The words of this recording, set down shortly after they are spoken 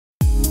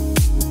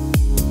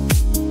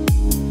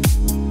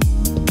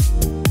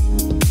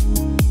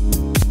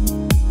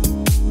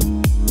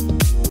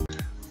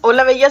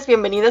Hola bellas,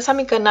 bienvenidas a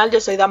mi canal,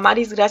 yo soy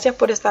Damaris, gracias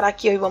por estar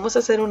aquí. Hoy vamos a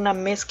hacer una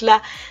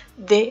mezcla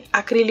de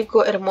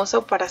acrílico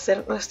hermoso para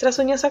hacer nuestras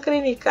uñas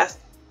acrílicas.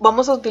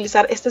 Vamos a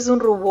utilizar, este es un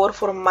rubor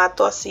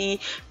formato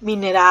así,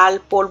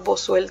 mineral, polvo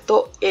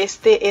suelto.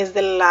 Este es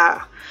de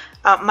la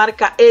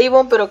marca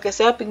Avon, pero que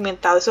sea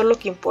pigmentado, eso es lo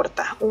que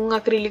importa. Un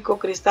acrílico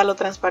cristal o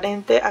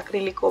transparente,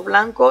 acrílico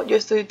blanco. Yo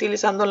estoy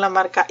utilizando la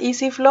marca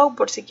Easy Flow,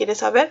 por si quieres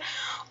saber.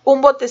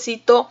 Un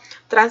botecito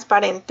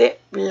transparente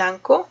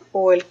blanco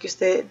o el que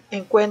usted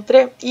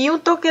encuentre y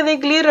un toque de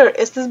glitter.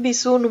 Este es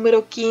Bisú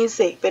número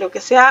 15, pero que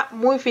sea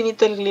muy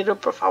finito el glitter,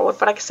 por favor,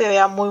 para que se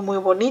vea muy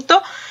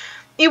bonito.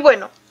 Y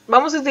bueno,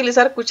 vamos a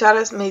utilizar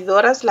cucharas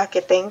medidoras, la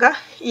que tenga,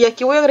 y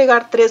aquí voy a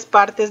agregar 3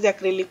 partes de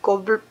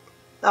acrílico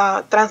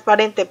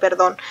transparente,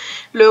 perdón.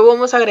 Luego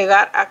vamos a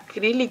agregar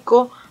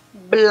acrílico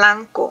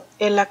blanco.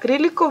 El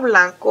acrílico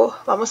blanco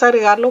vamos a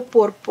agregarlo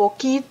por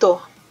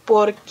poquito,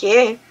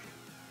 porque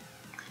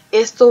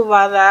esto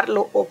va a dar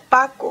lo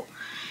opaco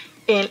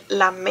en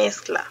la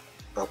mezcla,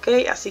 ok,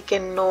 así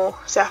que no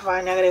se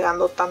afane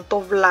agregando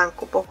tanto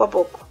blanco, poco a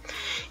poco.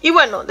 Y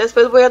bueno,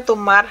 después voy a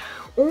tomar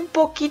un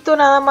poquito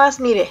nada más,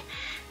 mire,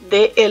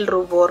 de el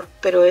rubor,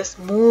 pero es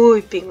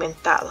muy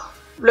pigmentado.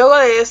 Luego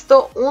de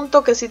esto, un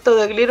toquecito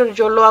de glitter.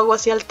 Yo lo hago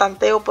así al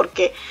tanteo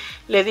porque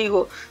le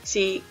digo,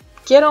 si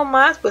quiero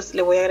más, pues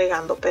le voy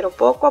agregando, pero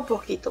poco a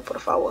poquito,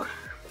 por favor,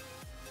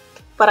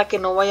 para que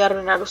no vaya a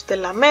arruinar usted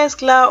la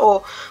mezcla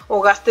o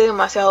gaste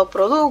demasiado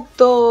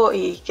producto.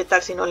 Y qué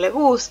tal si no le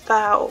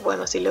gusta, o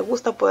bueno, si le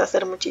gusta puede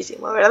hacer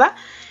muchísimo, ¿verdad?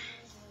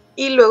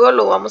 Y luego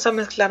lo vamos a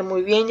mezclar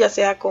muy bien, ya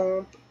sea con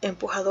un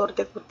empujador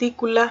de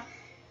cutícula.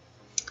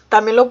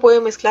 También lo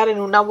puede mezclar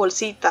en una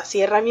bolsita.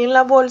 Cierra bien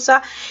la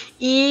bolsa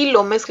y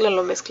lo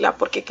mezcla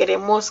porque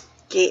queremos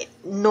que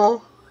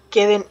no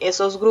queden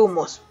esos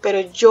grumos.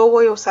 Pero yo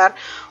voy a usar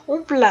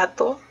un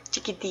plato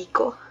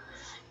chiquitico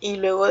y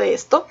luego de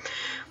esto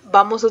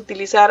vamos a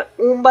utilizar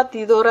un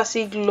batidor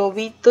así,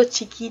 globito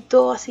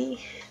chiquito, así.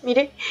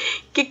 Mire,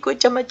 qué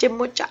cocha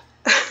machemocha.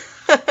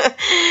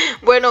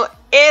 Bueno,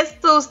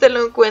 esto usted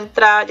lo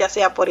encuentra ya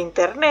sea por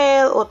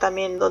internet o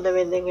también donde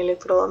venden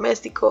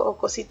electrodoméstico o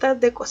cositas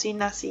de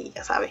cocina, así,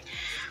 ya sabe.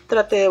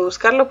 Trate de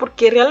buscarlo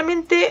porque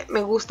realmente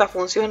me gusta,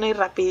 funciona y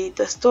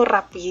rapidito. Esto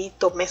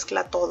rapidito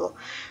mezcla todo.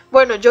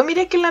 Bueno, yo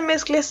miré que la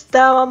mezcla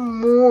estaba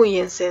muy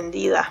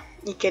encendida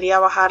y quería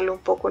bajarle un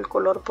poco el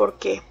color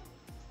porque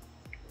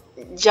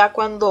ya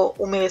cuando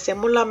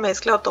humedecemos la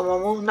mezcla o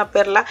tomamos una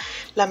perla,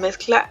 la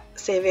mezcla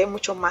se ve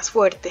mucho más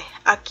fuerte.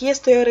 Aquí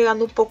estoy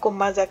agregando un poco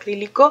más de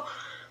acrílico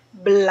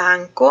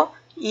blanco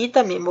y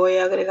también voy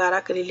a agregar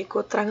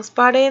acrílico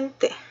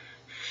transparente.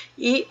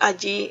 Y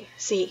allí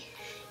sí,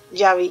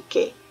 ya vi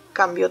que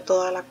cambió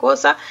toda la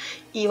cosa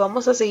y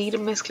vamos a seguir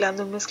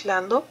mezclando y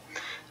mezclando.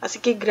 Así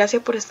que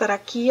gracias por estar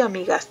aquí,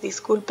 amigas.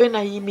 Disculpen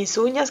ahí mis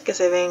uñas que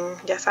se ven,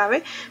 ya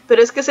sabe,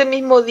 pero es que ese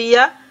mismo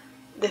día,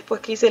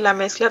 después que hice la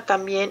mezcla,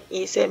 también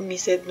hice mi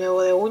set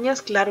nuevo de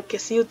uñas. Claro que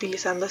sí,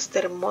 utilizando esta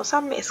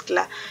hermosa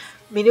mezcla.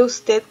 Mire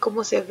usted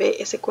cómo se ve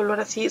ese color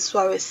así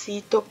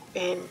suavecito,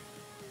 en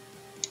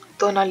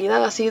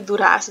tonalidad así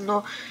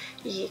durazno.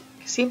 Y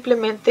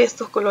simplemente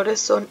estos colores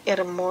son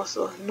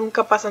hermosos.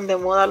 Nunca pasan de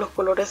moda los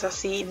colores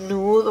así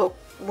nude,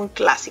 muy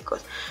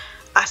clásicos.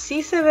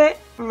 Así se ve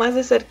más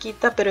de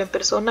cerquita, pero en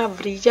persona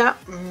brilla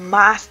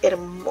más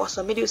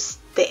hermoso. Mire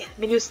usted,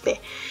 mire usted.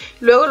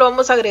 Luego lo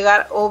vamos a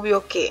agregar,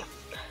 obvio que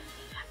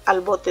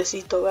al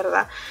botecito,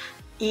 ¿verdad?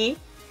 Y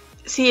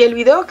si el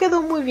video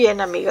quedó muy bien,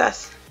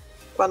 amigas,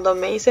 cuando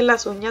me hice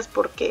las uñas,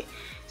 porque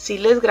sí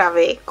les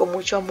grabé con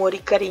mucho amor y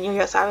cariño,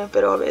 ya saben,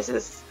 pero a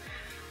veces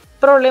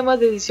problemas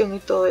de edición y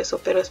todo eso.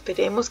 Pero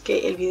esperemos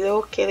que el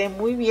video quede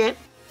muy bien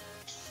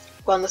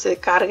cuando se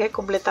cargue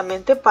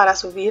completamente para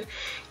subir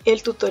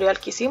el tutorial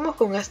que hicimos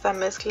con esta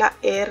mezcla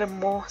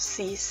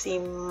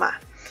hermosísima.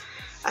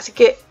 Así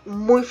que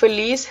muy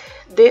feliz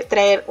de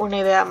traer una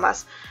idea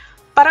más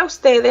para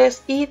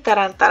ustedes. Y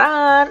tarán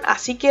tarán,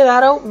 así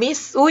quedaron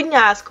mis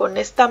uñas con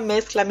esta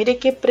mezcla. Mire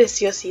qué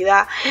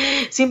preciosidad,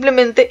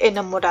 simplemente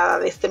enamorada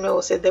de este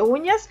nuevo set de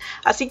uñas.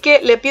 Así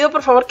que le pido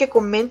por favor que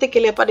comente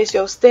qué le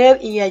pareció a usted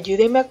y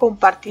ayúdeme a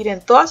compartir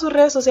en todas sus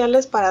redes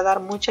sociales para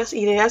dar muchas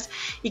ideas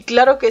y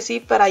claro que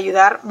sí, para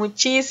ayudar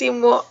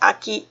muchísimo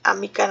aquí a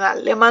mi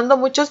canal. Le mando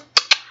muchos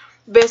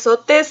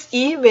besotes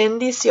y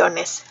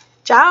bendiciones.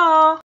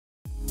 Chao.